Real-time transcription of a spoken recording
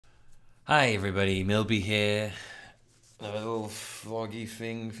Hi everybody, Milby here. A little vloggy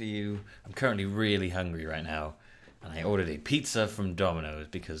thing for you. I'm currently really hungry right now, and I ordered a pizza from Domino's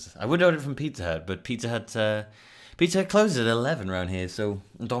because I would order it from Pizza Hut, but Pizza Hut closes at 11 around here, so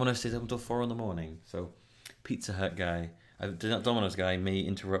Domino's stays up until 4 in the morning. So Pizza Hut guy, Domino's guy may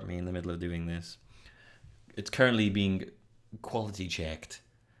interrupt me in the middle of doing this. It's currently being quality checked,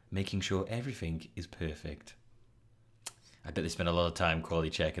 making sure everything is perfect. I bet they spend a lot of time quality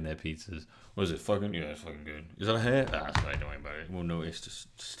checking their pizzas. What is it? Fucking yeah, it's fucking good. Is that a hair? Ah, that's fine. Don't worry about it. We'll notice.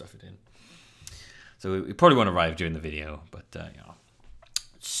 Just stuff it in. So it probably won't arrive during the video, but yeah.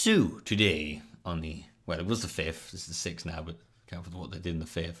 So today on the it was the 5th. This is the 6th now, but count for what they did in the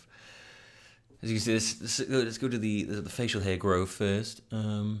 5th. As you can see, let's go to the facial hair growth first.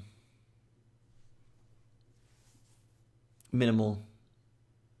 Minimal.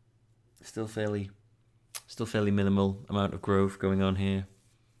 Still fairly minimal amount of growth going on here.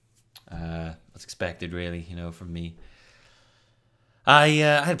 That's expected, really, from me. I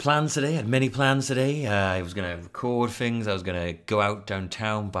had plans today. I had many plans today. I was going to record things. I was going to go out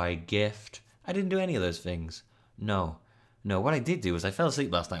downtown, buy a gift. I didn't do any of those things. No. What I did do was I fell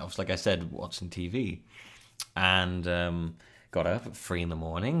asleep last night, obviously, like I said, watching TV. And got up at 3 in the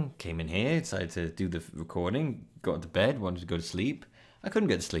morning, came in here, decided to do the recording, got into bed, wanted to go to sleep. I couldn't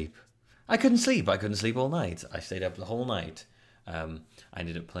get to sleep. I couldn't sleep all night. I stayed up the whole night. I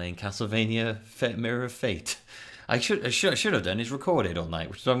ended up playing Castlevania Mirror of Fate. I should have done is recorded all night,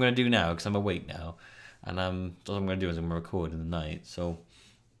 which is what I'm going to do now because I'm awake now. And what I'm going to do is I'm going to record in the night. So,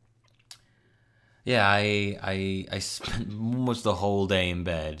 yeah, I spent almost the whole day in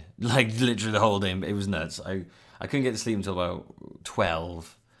bed. Like, literally the whole day. It was nuts. I couldn't get to sleep until about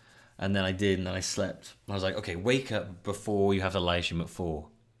 12. And then I did, and then I slept. I was like, okay, wake up before you have to live stream at 4.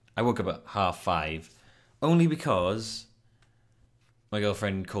 I woke up at 5:30, only because my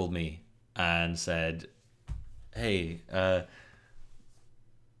girlfriend called me and said, "Hey,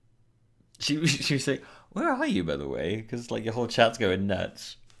 she was like, where are you, by the way? Because like your whole chat's going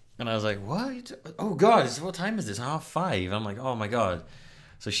nuts." And I was like, "What? Oh God, what time is this? 5:30." I'm like, "Oh my God."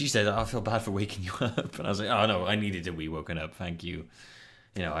 So she said, "I feel bad for waking you up," and I was like, "Oh no, I needed to be woken up. Thank you."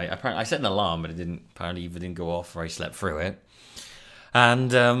 I set an alarm, but it didn't go off, or I slept through it.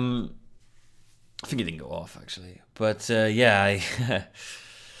 And I think it didn't go off, actually. But yeah, I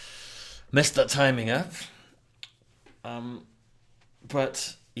messed that timing up.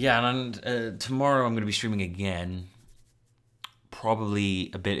 But yeah, and tomorrow I'm going to be streaming again. Probably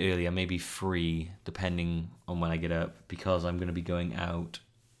a bit earlier, maybe 3, depending on when I get up, because I'm going to be going out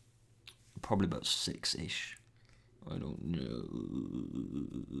probably about 6-ish. I don't know.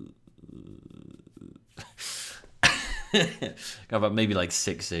 Got about maybe like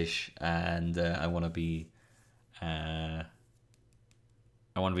 6-ish, and I want to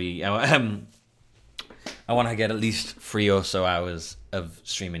get at least 3 or so hours of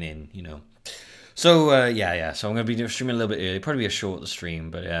streaming in. So yeah. So I'm gonna be streaming a little bit early. Probably be a short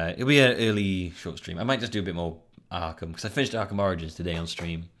stream, but it'll be an early short stream. I might just do a bit more Arkham because I finished Arkham Origins today on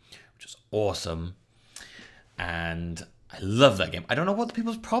stream, which was awesome, and I love that game. I don't know what the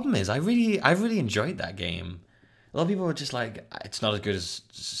people's problem is. I really enjoyed that game. A lot of people were just like, it's not as good as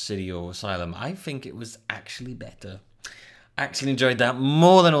City or Asylum. I think it was actually better. Actually enjoyed that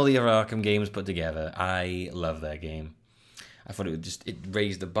more than all the other Arkham games put together. I love that game. I thought it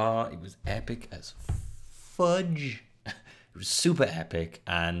raised the bar. It was epic as fudge. It was super epic,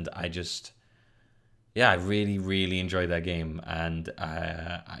 and I really enjoyed that game. And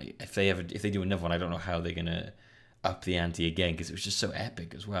if they do another one, I don't know how they're gonna up the ante again, because it was just so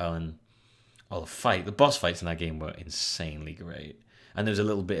epic as well. And the boss fights in that game were insanely great. And there was a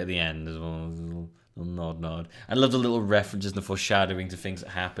little bit at the end as well, a little nod. I love the little references and the foreshadowing to things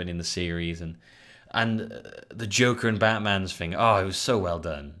that happen in the series, and the Joker and Batman's thing. Oh, it was so well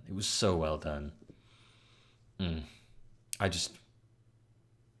done. It was so well done. I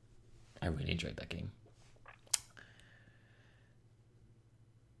really enjoyed that game.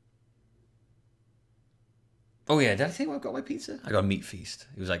 Oh yeah, did I tell you I've got my pizza? I got a meat feast.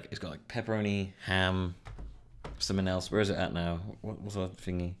 It's got like pepperoni, ham, something else. Where is it at now? What's that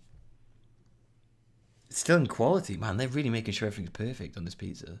thingy? It's still in quality, man. They're really making sure everything's perfect on this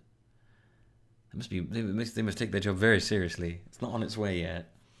pizza. They must take their job very seriously. It's not on its way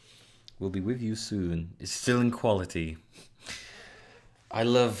yet. We'll be with you soon. It's still in quality. I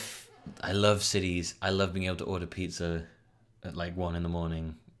love cities. I love being able to order pizza at like 1 in the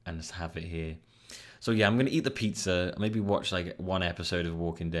morning and just have it here. So yeah, I'm gonna eat the pizza. Maybe watch like 1 episode of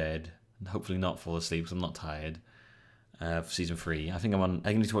Walking Dead. And hopefully not fall asleep because I'm not tired. For season 3, I think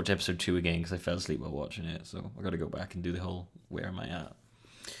I need to watch episode 2 again because I fell asleep while watching it. So I got to go back and do the whole where am I at.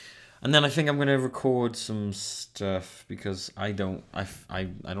 And then I think I'm gonna record some stuff because I don't know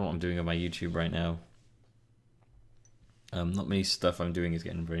what I'm doing on my YouTube right now. Not many stuff I'm doing is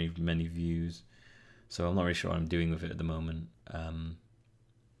getting very many views, so I'm not really sure what I'm doing with it at the moment.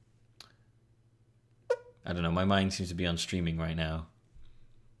 I don't know. My mind seems to be on streaming right now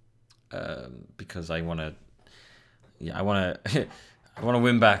because I want to. Yeah, I want to. I want to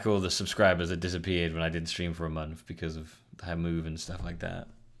win back all the subscribers that disappeared when I didn't stream for a month because of how I move and stuff like that.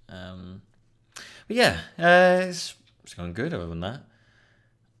 But yeah, it's going good. Other than that,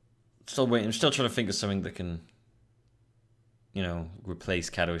 still waiting. I'm still trying to think of something that can, you know, replace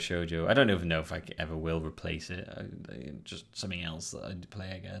Kato Shoujo. I don't even know if I ever will replace it. Just something else that I'd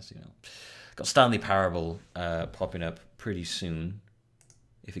play, I guess. You know, got Stanley Parable popping up pretty soon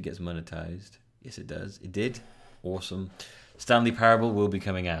if it gets monetized. Yes, it does. It did. Awesome. Stanley Parable will be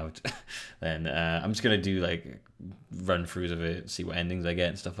coming out. Then I'm just gonna do like run throughs of it, see what endings I get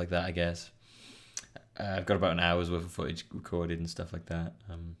and stuff like that. I guess I've got about an hour's worth of footage recorded and stuff like that.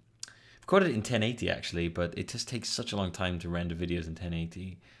 Recorded it in 1080 actually, but it just takes such a long time to render videos in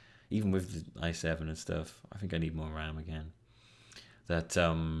 1080, even with the i7 and stuff. I think I need more RAM again. That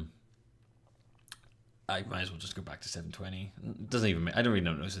I might as well just go back to 720. It doesn't even I don't really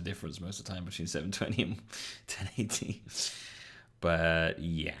notice the difference most of the time between 720 and 1080. But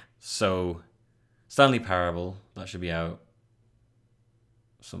yeah, so Stanley Parable, that should be out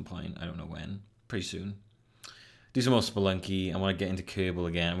at some point. I don't know when. Pretty soon. Do some more Spelunky. I want to get into Kerbal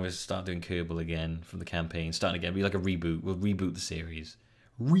again. I'm going to start doing Kerbal again from the campaign. Starting again. It'll be like a reboot. We'll reboot the series.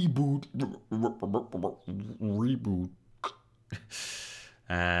 Reboot. Reboot.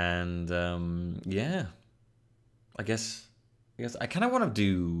 And yeah. I guess I kind of want to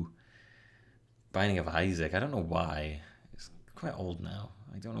do Binding of Isaac. I don't know why. It's quite old now.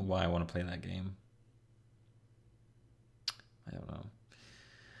 I don't know why I want to play that game. I don't know.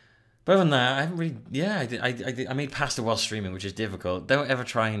 But other than that, I haven't really. Yeah, I made pasta while streaming, which is difficult. Don't ever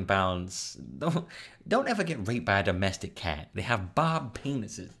try and balance. Don't ever get raped by a domestic cat. They have barbed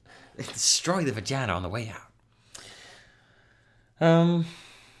penises. They destroy the vagina on the way out.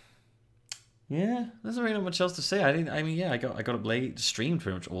 Yeah, there's really not much else to say. I mean, yeah, I got up late, streamed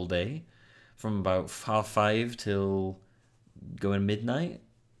pretty much all day, from about 5:30 till going midnight.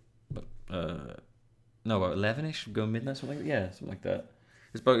 But no, about 11ish, going midnight, something like that. Yeah, something like that.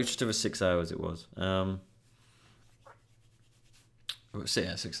 It's just over 6 hours. It was. Yeah,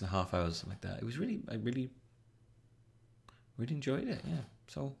 6.5 hours, something like that. It was really, I really enjoyed it. Yeah.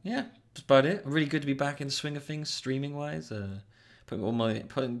 So yeah, that's about it. Really good to be back in the swing of things, streaming wise. Probably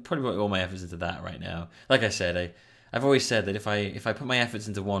putting all my efforts into that right now. Like I said, I've always said that if I put my efforts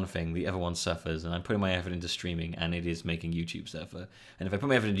into one thing, the other one suffers, and I'm putting my effort into streaming, and it is making YouTube suffer. And if I put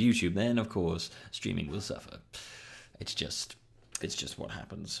my effort into YouTube, then of course streaming will suffer. It's just what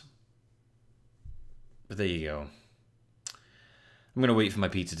happens. But there you go. I'm gonna wait for my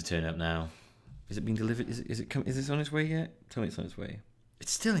pizza to turn up now. Is it being delivered? Is this on its way yet? Tell me it's on its way.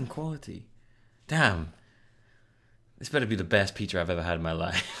 It's still in quality. Damn. This better be the best pizza I've ever had in my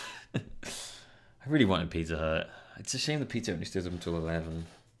life. I really wanted Pizza Hut. It's a shame the pizza only stays up until 11.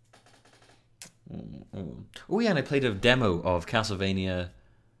 Oh yeah, and I played a demo of Castlevania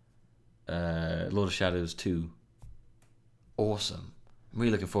Lord of Shadows 2. Awesome. I'm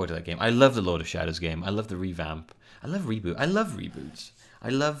really looking forward to that game. I love the Lord of Shadows game. I love the revamp. I love reboot. I love reboots. A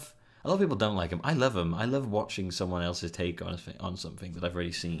lot of people don't like them. I love them. I love watching someone else's take on something that I've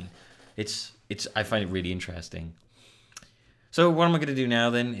already seen. I find it really interesting. So what am I going to do now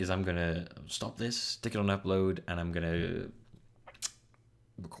then is I'm going to stop this, stick it on upload, and I'm going to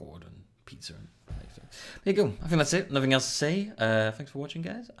record and pizza. And there you go. I think that's it. Nothing else to say. Thanks for watching,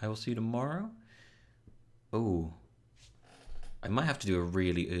 guys. I will see you tomorrow. Oh, I might have to do a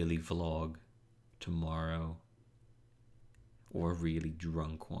really early vlog tomorrow. Or a really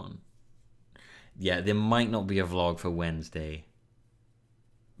drunk one. Yeah, there might not be a vlog for Wednesday.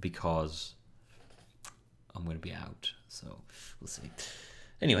 Because I'm going to be out. So, we'll see.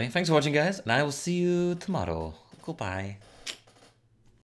 Anyway, thanks for watching, guys. And I will see you tomorrow. Goodbye.